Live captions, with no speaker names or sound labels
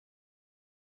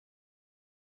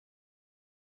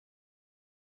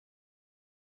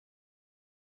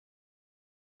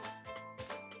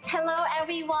Hello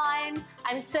everyone!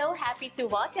 I'm so happy to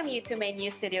welcome you to my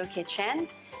new studio kitchen.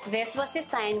 This was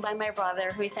designed by my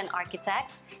brother who is an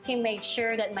architect. He made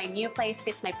sure that my new place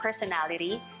fits my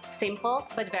personality, simple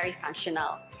but very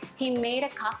functional. He made a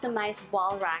customized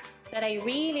wall rack that I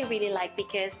really like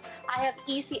because I have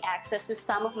easy access to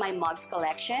some of my mugs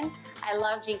collection. I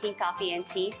love drinking coffee and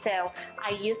tea, so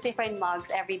I use different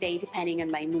mugs every day depending on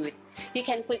my mood. You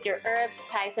can put your herbs,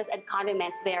 spices, and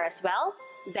condiments there as well,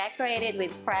 decorated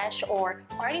with fresh or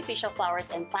artificial flowers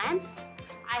and plants.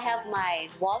 I have my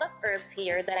wall of herbs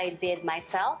here that I did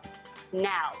myself.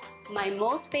 Now, my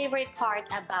most favorite part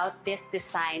about this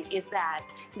design is that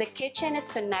the kitchen is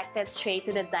connected straight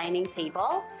to the dining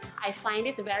table. I find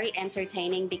this very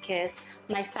entertaining because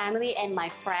my family and my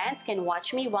friends can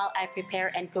watch me while I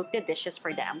prepare and cook the dishes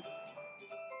for them.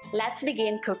 Let's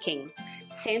begin cooking.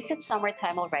 Since it's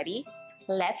summertime already,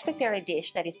 let's prepare a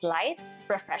dish that is light,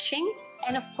 refreshing,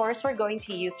 and of course we're going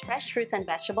to use fresh fruits and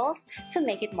vegetables to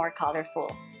make it more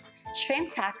colorful.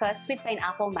 Shrimp tacos with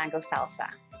pineapple mango salsa.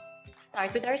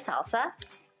 Start with our salsa.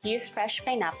 Use fresh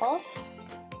pineapple.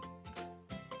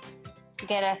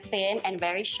 Get a thin and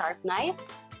very sharp knife.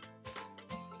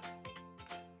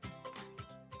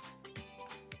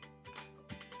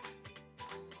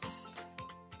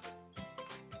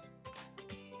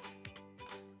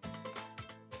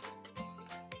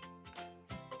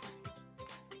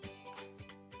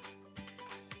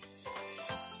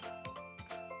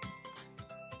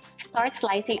 Start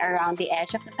slicing around the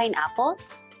edge of the pineapple.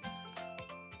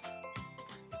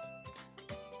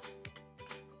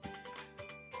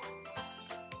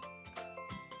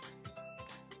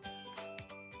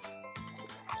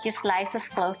 Use slices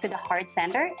close to the hard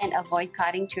center and avoid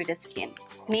cutting through the skin.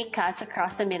 Make cuts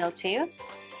across the middle too.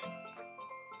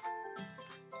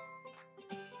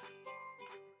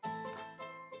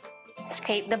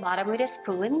 Scrape the bottom with a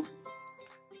spoon.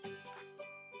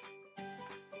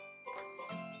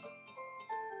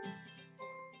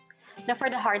 Now for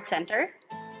the hard center,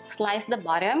 slice the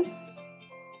bottom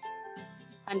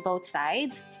on both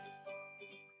sides.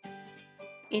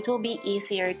 It will be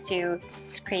easier to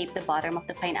scrape the bottom of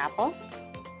the pineapple.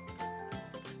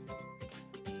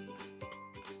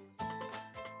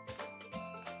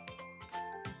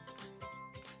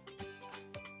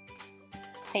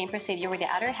 Same procedure with the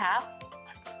other half.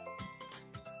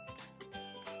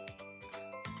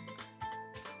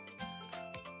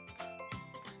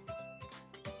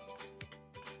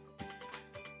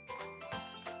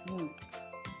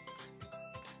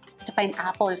 The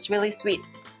pineapple is really sweet.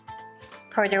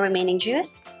 Pour the remaining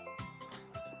juice.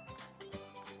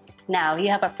 Now you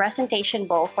have a presentation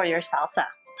bowl for your salsa.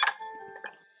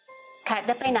 Cut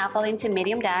the pineapple into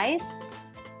medium dice.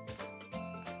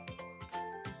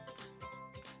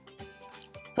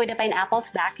 Put the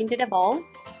pineapples back into the bowl.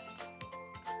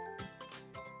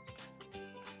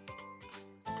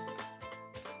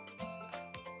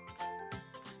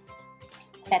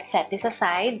 Let's set this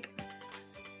aside.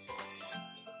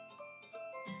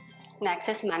 Next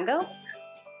is mango.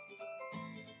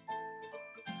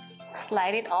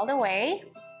 Slide it all the way.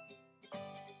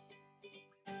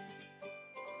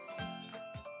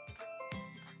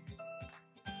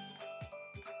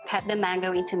 Cut the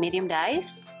mango into medium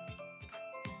dice.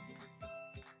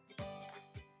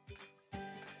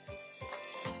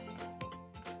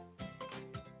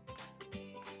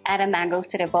 Add the mangoes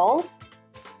to the bowl.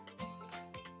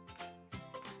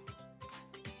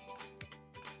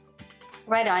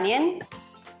 Red onion.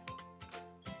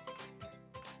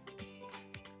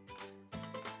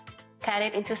 Cut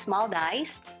it into small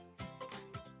dice.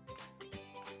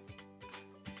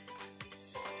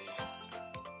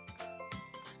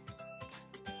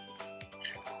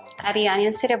 Add the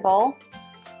onions to the bowl.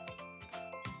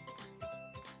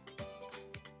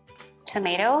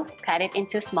 Tomato, cut it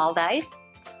into small dice.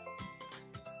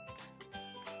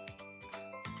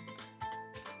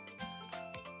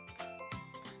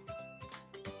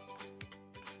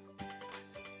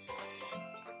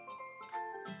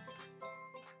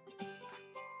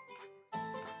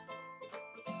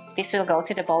 This will go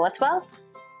to the bowl as well.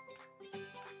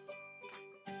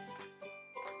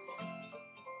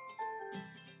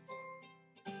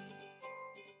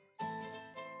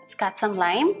 Let's cut some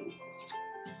lime.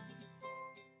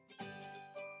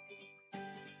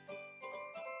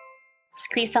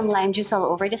 Squeeze some lime juice all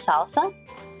over the salsa.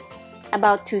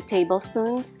 About 2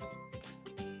 tablespoons.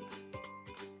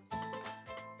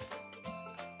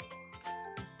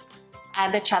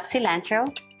 Add the chopped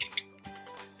cilantro.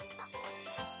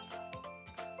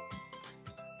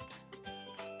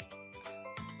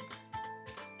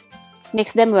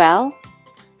 Mix them well.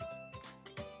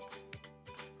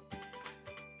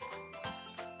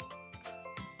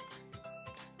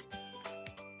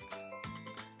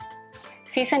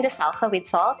 Season the salsa with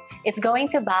salt. It's going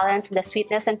to balance the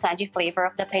sweetness and tangy flavor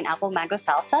of the pineapple mango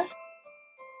salsa.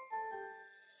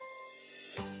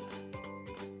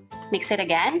 Mix it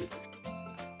again.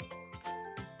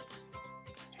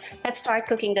 Let's start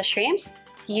cooking the shrimps.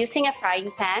 Using a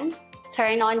frying pan,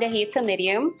 turn on the heat to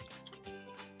medium.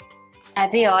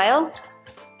 Add the oil.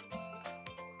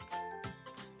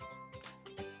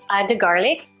 Add the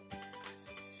garlic.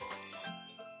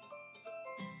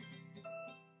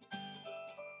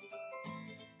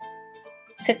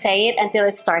 Saute it until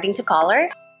it's starting to color.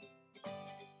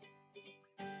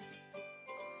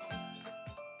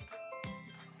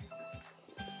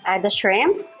 Add the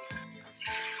shrimps.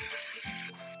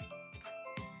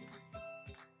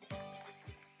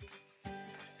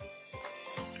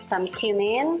 Some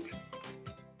cumin.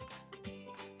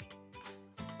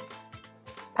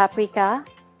 Paprika.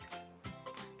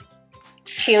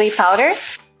 Chili powder.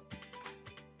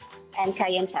 And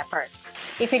cayenne pepper.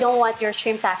 If you don't want your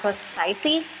shrimp tacos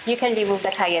spicy, you can remove the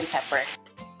cayenne pepper.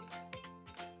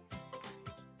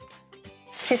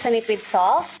 Season it with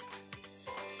salt.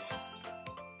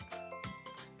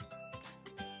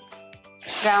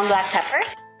 Ground black pepper.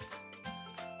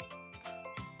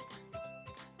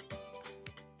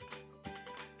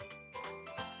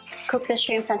 Cook the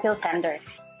shrimps until tender.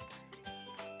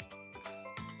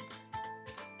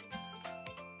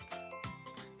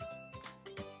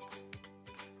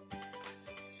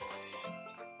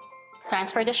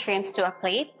 Transfer the shrimps to a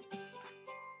plate.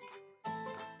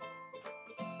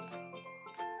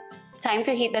 Time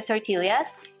to heat the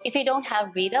tortillas. If you don't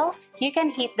have griddle, you can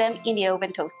heat them in the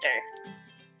oven toaster.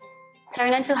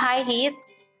 Turn on to high heat.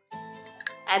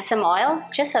 Add some oil,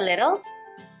 just a little.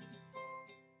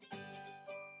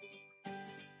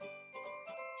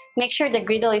 Make sure the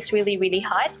griddle is really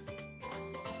hot.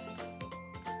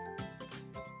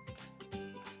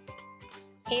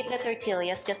 Heat the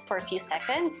tortillas just for a few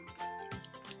seconds.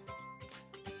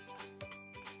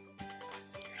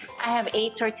 I have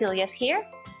 8 tortillas here.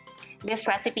 This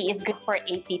recipe is good for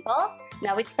 8 people.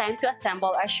 Now it's time to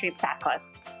assemble our shrimp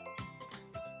tacos.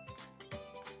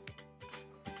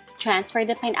 Transfer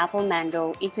the pineapple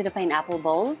mango into the pineapple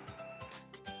bowl.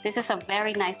 This is a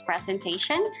very nice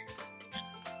presentation.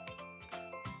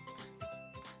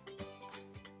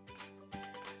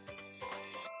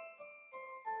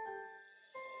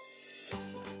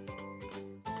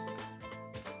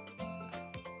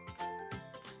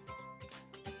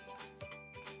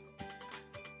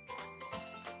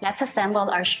 Let's assemble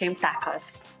our shrimp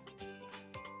tacos.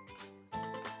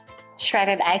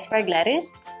 Shredded iceberg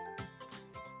lettuce.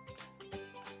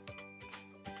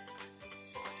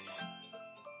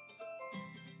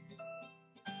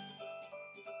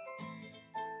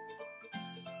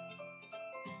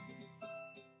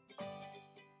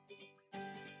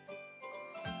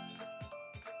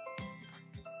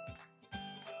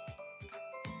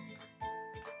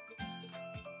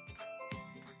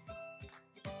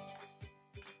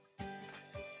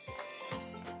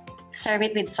 Serve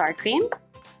it with sour cream.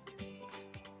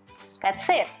 That's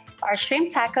it, our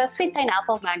shrimp tacos with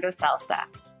pineapple mango salsa.